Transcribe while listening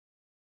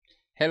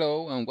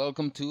Hello and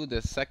welcome to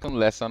the second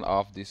lesson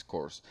of this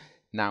course.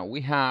 Now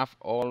we have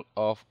all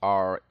of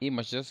our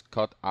images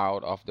cut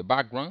out of the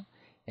background,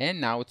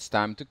 and now it's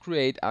time to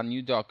create a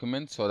new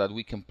document so that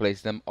we can place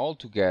them all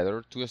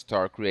together to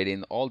start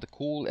creating all the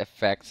cool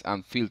effects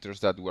and filters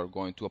that we're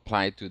going to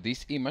apply to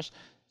this image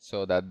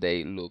so that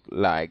they look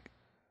like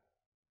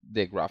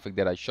the graphic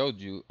that I showed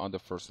you on the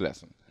first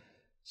lesson.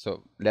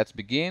 So let's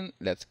begin.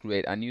 Let's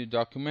create a new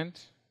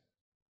document.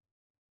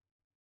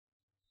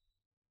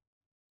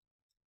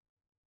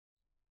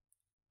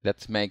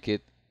 Let's make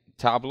it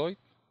tabloid.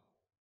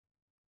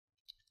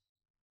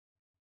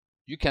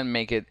 You can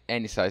make it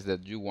any size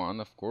that you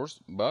want, of course,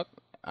 but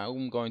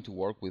I'm going to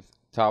work with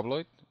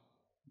tabloid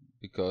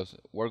because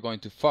we're going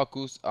to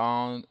focus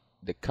on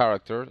the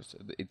characters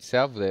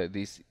itself,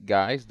 these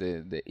guys,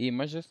 the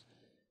images.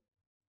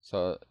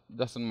 So it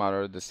doesn't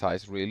matter the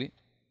size really.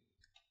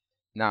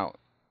 Now,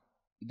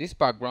 this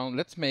background,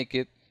 let's make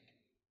it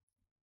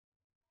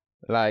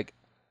like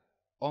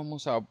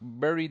almost a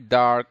very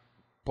dark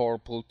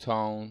purple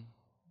tone,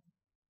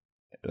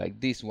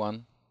 like this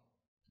one,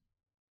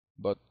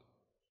 but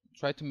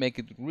try to make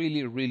it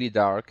really, really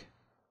dark.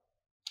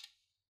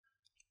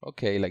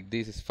 Okay, like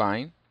this is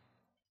fine.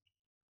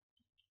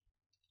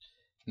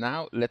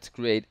 Now let's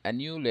create a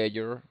new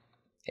layer,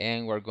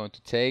 and we're going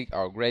to take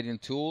our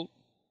gradient tool,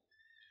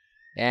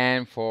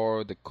 and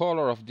for the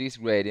color of this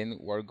gradient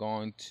we're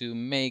going to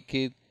make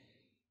it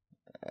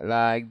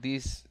like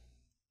this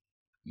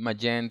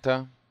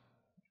magenta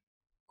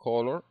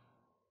color.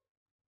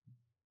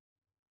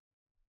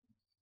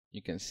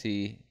 You can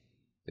see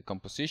the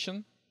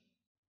composition.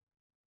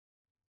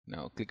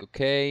 Now click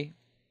OK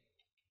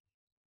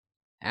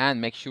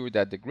and make sure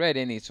that the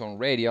gradient is on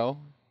radial,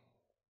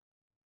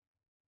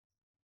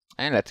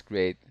 and let's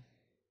create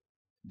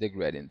the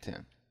gradient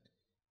 10.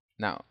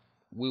 Now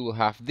we will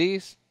have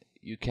this.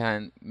 You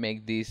can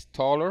make this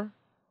taller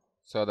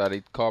so that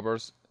it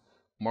covers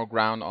more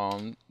ground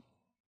on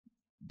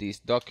this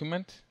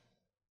document.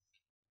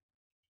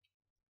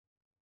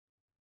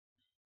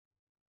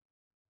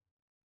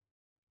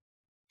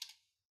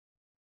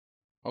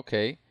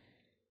 Okay,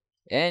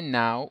 and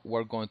now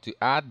we're going to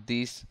add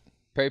this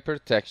paper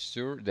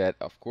texture that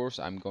of course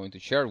I'm going to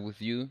share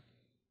with you.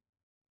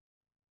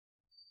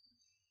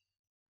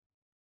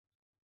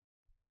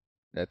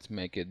 Let's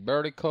make it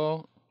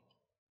vertical.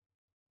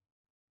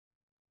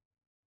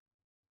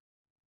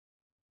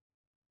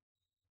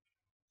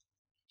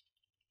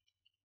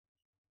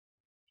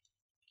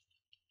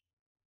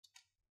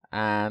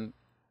 And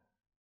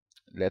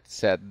let's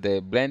set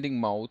the blending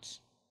modes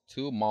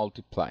to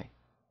multiply.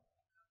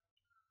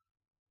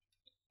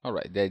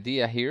 Alright, the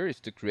idea here is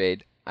to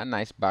create a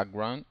nice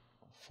background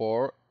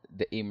for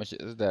the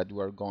images that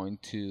we're going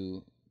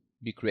to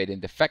be creating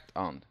the effect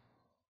on.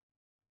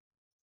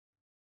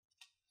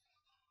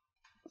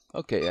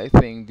 Okay, I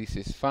think this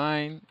is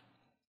fine.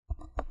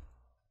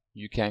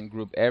 You can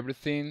group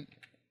everything,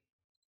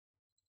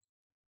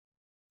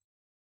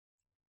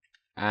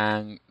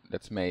 and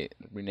let's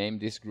rename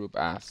this group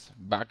as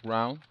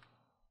background.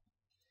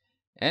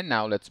 And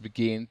now let's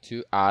begin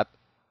to add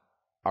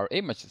our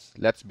images.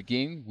 Let's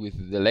begin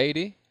with the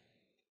lady.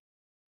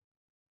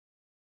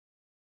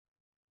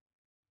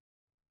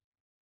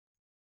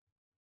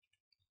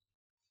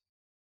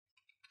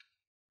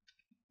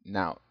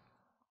 Now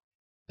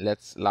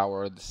let's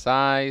lower the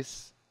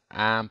size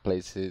and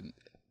place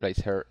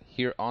her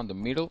here on the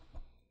middle,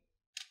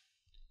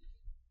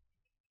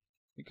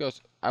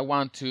 because I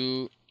want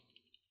to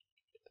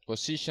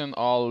position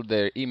all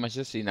the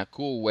images in a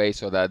cool way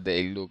so that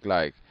they look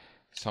like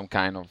some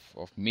kind of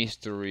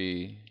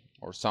mystery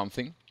or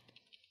something.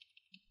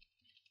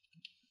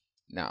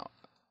 Now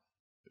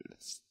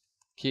let's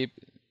keep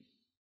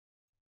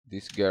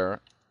this girl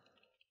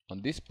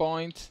on this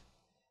point,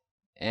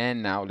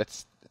 and now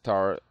let's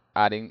start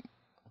adding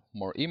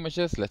more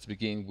images. Let's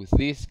begin with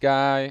this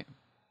guy.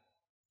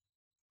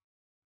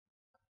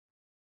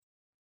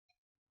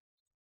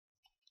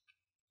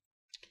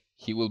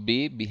 He will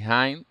be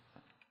behind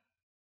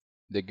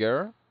the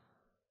girl.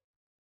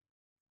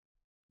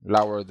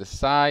 Lower the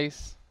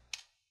size.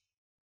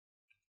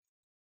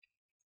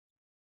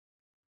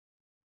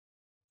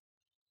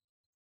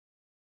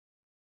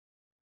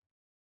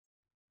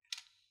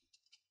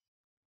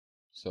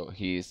 So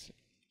he's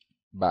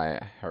by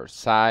her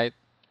side,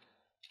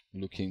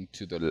 looking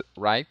to the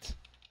right.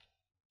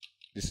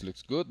 This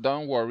looks good.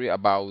 Don't worry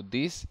about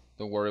this.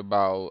 Don't worry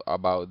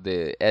about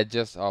the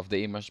edges of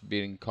the image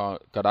being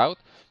cut out,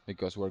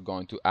 because we're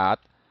going to add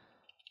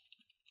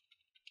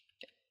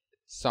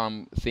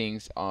some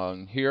things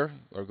on here.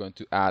 We're going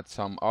to add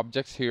some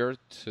objects here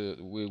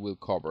we will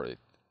cover it.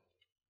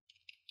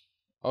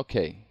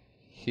 Okay,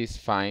 he's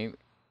fine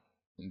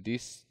in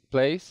this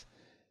place.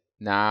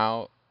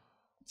 Now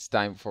it's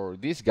time for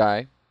this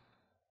guy.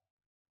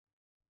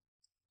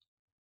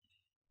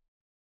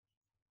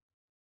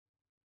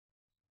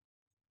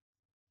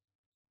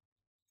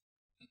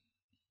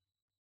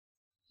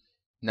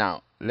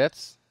 Now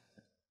let's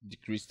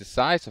decrease the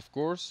size, of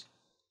course,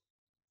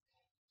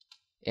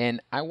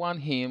 and I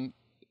want him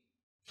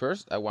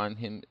First, I want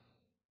him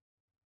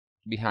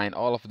behind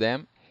all of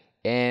them,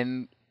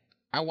 and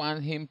I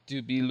want him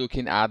to be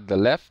looking at the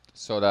left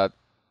so that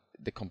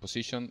the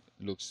composition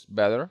looks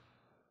better.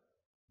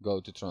 Go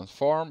to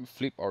transform,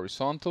 flip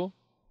horizontal.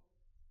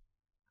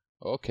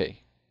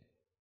 Okay.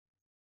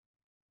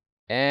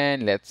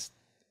 And let's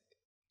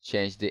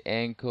change the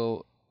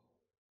angle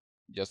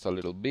just a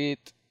little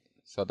bit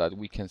so that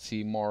we can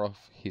see more of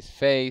his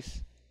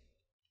face.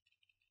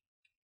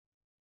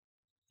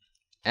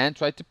 And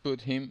try to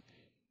put him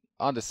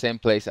on the same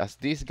place as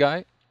this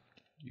guy.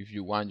 If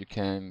you want, you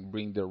can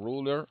bring the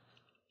ruler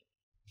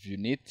if you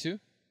need to.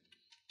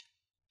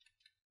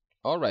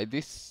 Alright,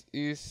 this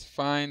is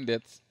fine.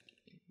 Let's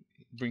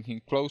bring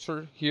him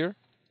closer here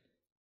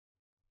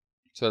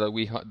so that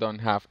we don't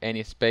have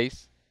any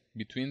space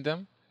between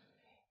them.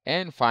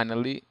 And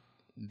finally,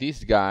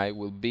 this guy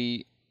will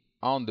be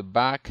on the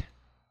back,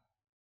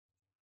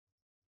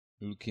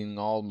 looking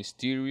all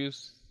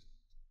mysterious.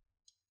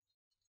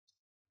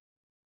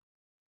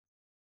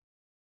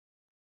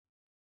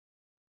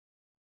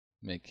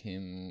 Make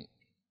him,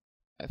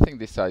 I think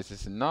this size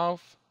is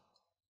enough,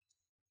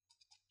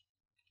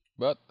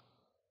 but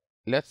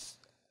let's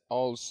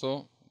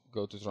also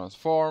go to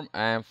transform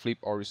and flip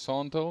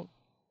horizontal,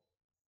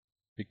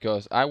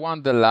 because I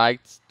want the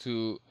lights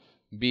to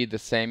be the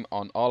same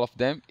on all of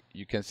them.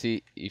 You can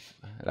see, if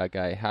like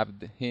I have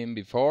him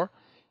before,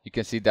 you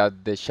can see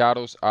that the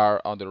shadows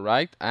are on the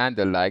right and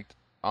the light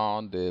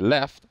on the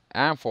left,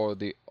 and for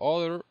the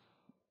other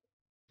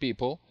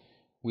people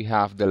we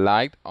have the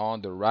light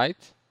on the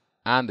right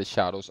and the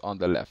shadows on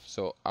the left.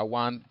 So I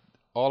want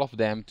all of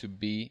them to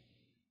be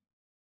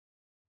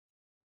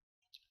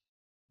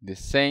the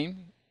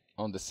same,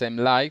 on the same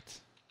light,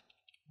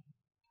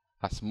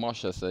 as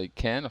much as I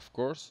can, of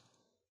course,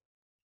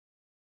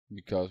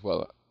 because,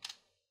 well,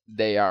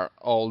 they are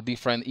all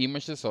different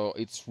images, so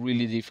it's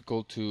really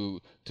difficult to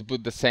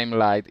put the same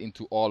light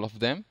into all of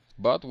them,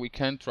 but we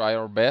can try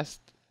our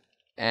best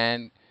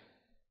and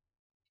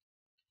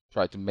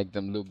try to make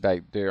them look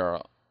like they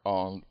are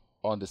on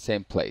the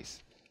same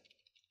place.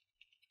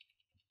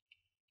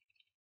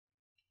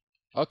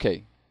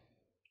 Okay,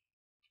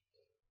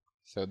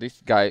 so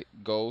this guy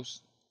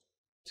goes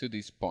to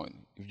this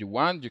point. If you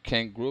want, you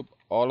can group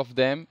all of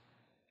them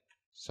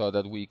so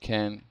that we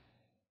can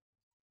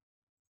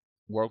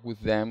work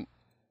with them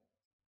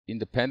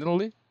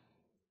independently.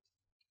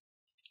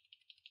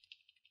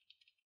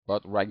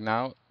 But right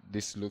now,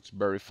 this looks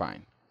very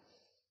fine.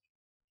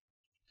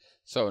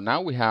 So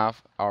now we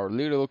have our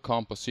little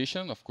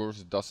composition. Of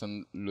course, it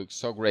doesn't look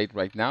so great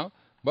right now,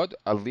 but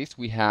at least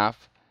we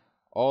have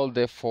all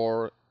the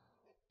 4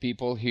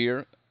 people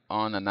here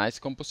on a nice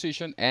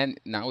composition. And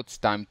now it's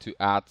time to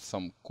add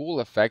some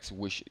cool effects,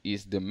 which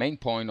is the main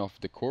point of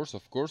the course,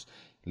 of course.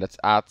 Let's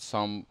add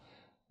some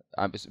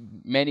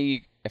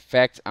many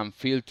effects and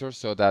filters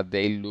so that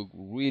they look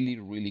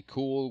really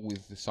cool,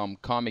 with some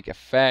comic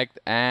effect.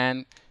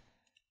 And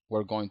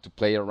we're going to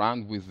play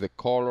around with the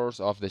colors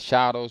of the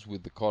shadows,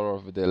 with the color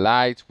of the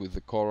lights, with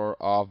the color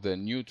of the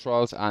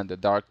neutrals and the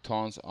dark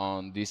tones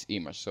on this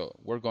image. So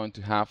we're going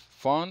to have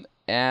fun,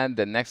 and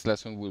the next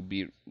lesson will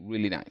be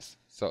really nice.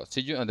 So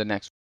see you on the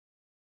next one.